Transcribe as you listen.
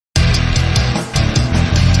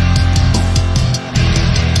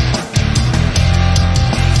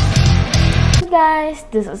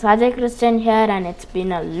this is Ajay Christian here, and it's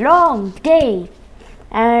been a long day.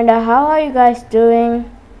 And how are you guys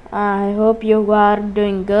doing? I hope you are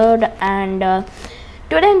doing good. And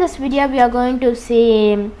today in this video we are going to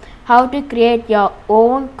see how to create your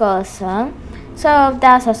own cursor. So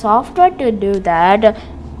there's a software to do that.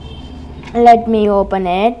 Let me open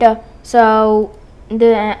it. So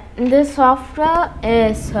this software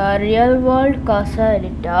is a real world cursor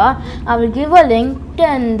editor. I will give a link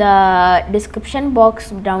in the description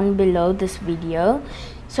box down below this video,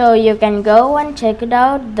 so you can go and check it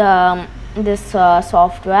out, this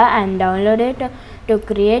software, and download it to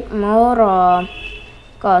create more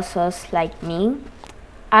cursors like me.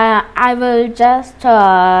 I will just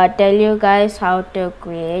tell you guys how to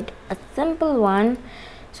create a simple one.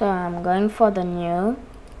 So I'm going for the new.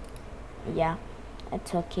 Yeah,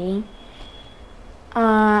 it's okay.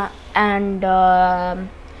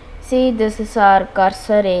 See, this is our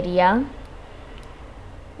cursor area.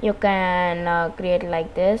 You can create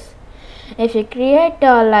like this. If you create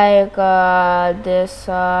this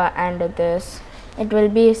and this, it will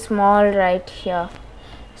be small right here.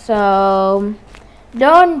 So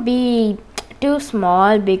don't be too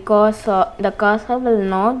small, because the cursor will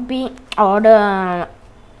not be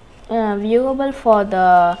viewable for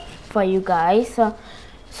you guys.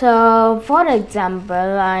 So for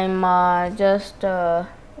example, I'm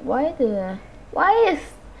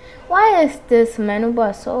why is this menu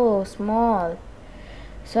bar so small?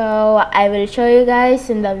 So I will show you guys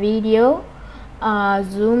in the video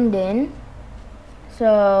zoomed in.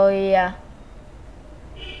 So yeah,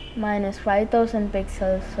 minus 5000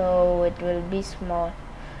 pixels, so it will be small.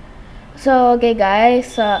 So okay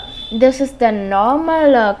guys, this is the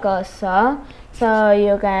normal cursor. So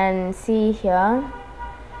you can see here,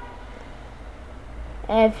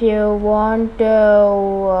 if you want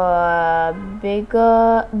to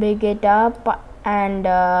big it up, and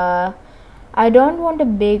I don't want to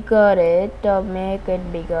bigger it, make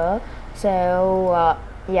it bigger. So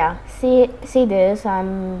yeah, see this,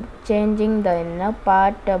 I'm changing the inner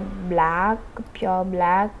part black, pure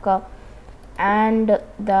black, and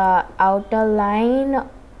the outer line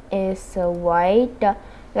is white,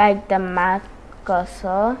 like the Mac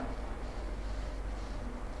cursor.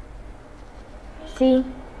 See,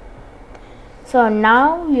 so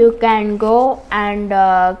now you can go and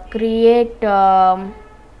create file.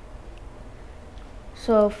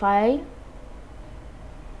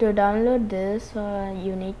 To download this,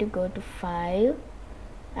 you need to go to file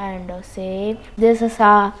and save. This is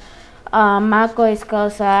a macOS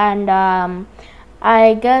cursor, and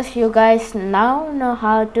I guess you guys now know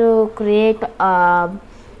how to create a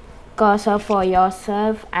cursor for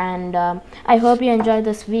yourself. And I hope you enjoyed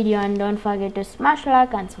this video, and don't forget to smash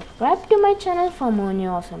like and subscribe to my channel for more new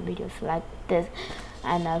awesome videos like this,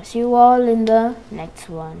 and I'll see you all in the next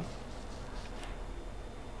one.